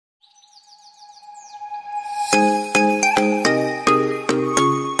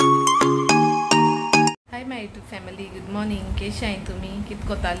Family good morning. कशी आहे तुम्ही? कित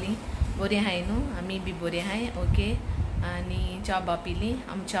कोताली? बरी आहे न्हू? आमी बी बरी आहे. ओके. आणि च्या बा पिली.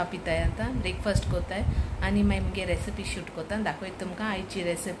 आमी च्या पिताय आता. ब्रेकफास्ट कोताय आणि मागीर मुगे रेसिपी शूट कोता दाखयता तुमकां. आयची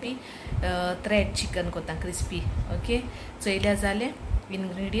रेसिपी थ्रेड चिकन कोता क्रिस्पी. ओके. चयल्या जाले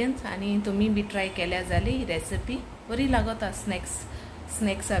इन्ग्रेडियंट्स आणि तुम्ही बी ट्राय केल्या जाली ही रेसिपी बरी लागता.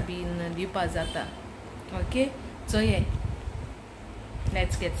 स्नॅक्सा बीन दिवपा जाता. Okay. चोये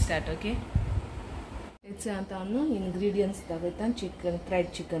let's get start. Okay. आता हांव इन्ग्रेडियंट्स दाखयता. चिकन फ्रायड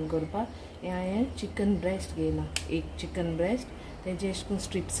चिकन करपाक हांवें चिकन ब्रेस्ट घेयला. एक चिकन ब्रेस्ट तेजे अशें करून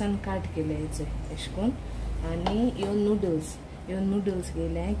स्ट्रिप्सान काट केले हेचे अशें करून. आनी ह्यो नूडल्स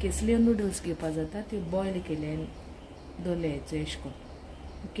घेयले. कसल्यो नूडल्स घेवपा जाता त्यो बॉयल केले दवरले हेचे अशें करून.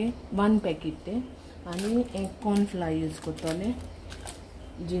 ओके. 1 पॅकेट ते. आनी एक कॉर्नफ्लावर यूज करतले.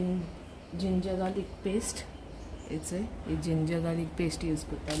 जिंजर गार्लिक पेस्ट हेचे जिंजर गार्लिक पेस्ट यूज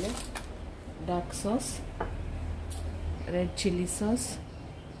करतले. Dark sauce, red chilli sauce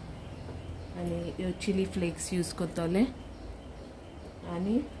आणि चिली फ्लेक्स यूज करतले.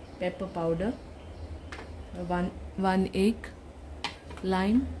 आणि pepper powder, 1 egg,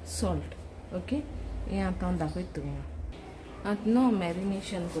 lime, salt. Okay. हे आता हांव दाखयता तुमकां. आतां न्हू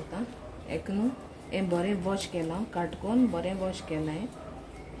मॅरिनेशन करता. एक न्हू हें बरें वॉश केलां काटकोन बरें वॉश केलां.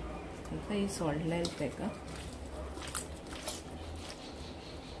 आतां ही सॉल्ट लायला तेका.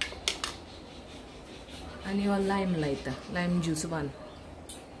 आणि हो लाइम लायता. Lime juice 1.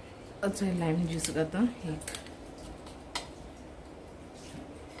 अच्छा लाइम ज्यूस घाता एक.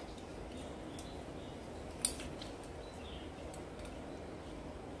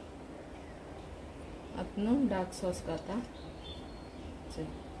 आता dark sauce घाता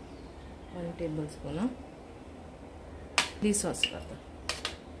 1 tablespoon. Chilli sauce घाता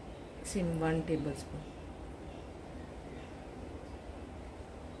same 1 tablespoon.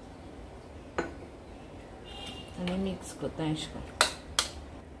 आणि मिक्स करता अशें करून.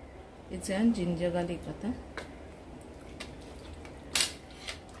 हेच्यान ginger garlic घाता.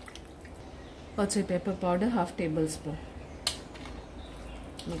 होचो pepper powder 1/2 tablespoon.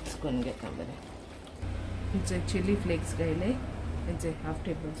 Mix करून घेता बरें. हेचे चिली फ्लेक्स घायले हेचे 1/2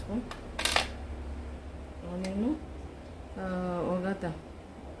 टेबलस्पून. आणि न्हू हो घाता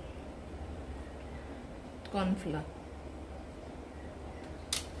कॉर्नफ्लावर.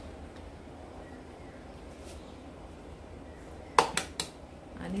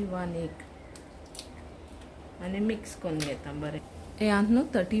 आणि 1 एग आणि मिक्स करून घेता बरें. हे आत न्हू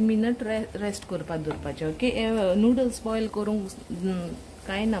 30 मिनट रेस्ट करपाक दवरपाचें. ओके. हे नूडल्स बॉयल करूंक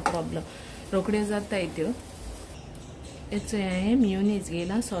कांय ना प्रॉब्लम, रोखड्यो जाताय त्यो. हेचे हांवें मियोनीज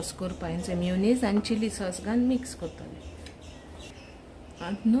घेयला सॉस करपाक. हेचे मियोनीज आनी चिली सॉस घालून मिक्स करतलें.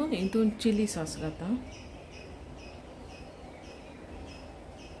 आतां न्हू हितून चिली सॉस घाता.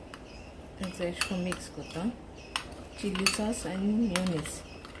 हेचे अशें करून मिक्स करता. चिली सॉस आनी मियोनीज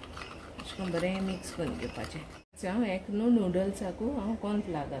अशें बरें मिक्स करून घेवपाचें. हांव एक न्हू नूडल्साकू हांव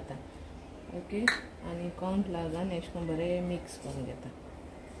कॉर्नफ्लावर घाता. ओके. आनी कॉर्नफ्लावर घालून अशें करून बरें मिक्स करून घेता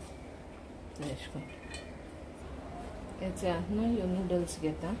अशें करून. हेचे आत न्हू ह्यो नूडल्स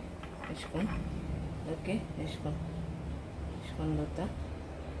घेता अशें करून. ओके. अशें करून दवरता.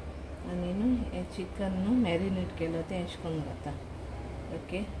 आनी न्हू हें चिकन न्हू मॅरिनेट केलो तें अशें करून घाता.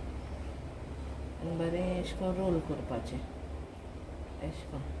 ओके. आनी बरें अशें करून रोल करपाचें अशें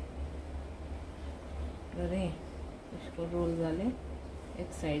करून. बरें अशें करून रोल जालें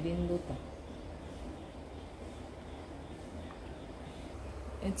एक सायडीन दवरता.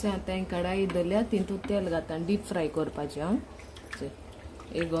 हेचे आतां हांवें कढाई दवरल्या तितून तेल घाता. डीप फ्राय करपाचें. हांव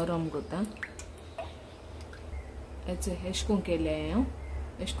एक गरम करता. हेचे अशें करून केलें हांव.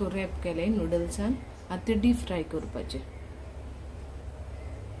 अशें करून रॅप केलें नूडल्सान. आतां ते डीप फ्राय करपाचें.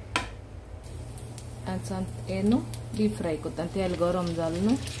 आतां हें न्हू डीप फ्राय करता. तेल गरम जालें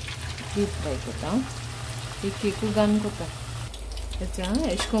न्हू डीप फ्राय करता. एक घालून करता. हेचे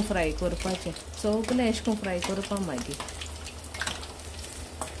अशें करून फ्राय करपाचें. सगळें अशें करून फ्राय करपा मागीर.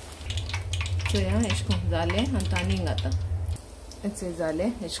 चोय अशें करून जालें. आतां आनीक घाता. हेचे जालें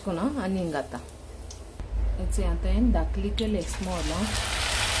अशें करून आनीक घाता. हेचे आतां हांवें धाकली केले स्मॉल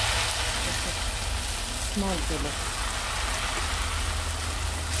केले.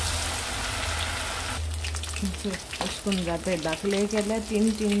 अशें करून जाताय. धाकले केल्यार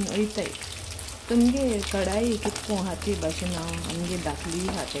 3 वयताय. तुमगे कढाई कितको हाती भाशेन हांव आमगे धाकली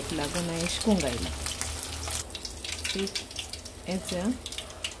हा तेका लागून हांवें अशें करून घायला. ठीक. हेचे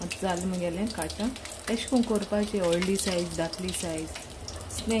आतां जालें मुगेलें काटा. अशें करून करपाचें. व्हडली सायज धाकली सायज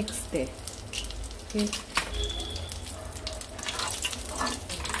स्नॅक्स ते. ओके.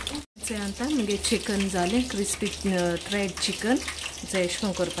 आतां मुगे चिकन जालें क्रिस्पी थ्रेड चिकन.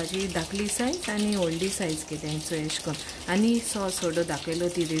 एशकोन करपाची धाकली सायज आनी व्हडली सायज केली सो एशकोन आनी सॉस सोडो दाखयलो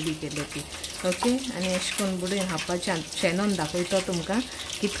ती रेडी केलो ती ओके आनी एशकोन बुडयन हापाच्यान शेणोन दाखयतो तुमकां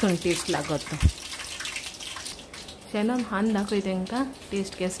कितकोन टेस्ट लागत तो शेणोन हान दाखय तांकां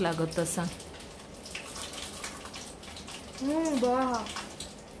टेस्ट केस लागत तो सांग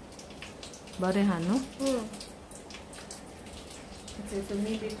बरें हा न्हू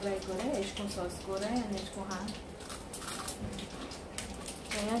तुमी बी ट्राय कराय एशकोन सॉस कराय आनी एशकोन हा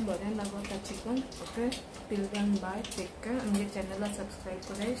बरें लागता chicken okay till then bye take care आमगे चॅनला सब्सक्राइब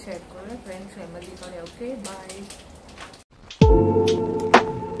कराय शेअर कराय फ्रेंड्स फॅमिली कडेन ओके बाय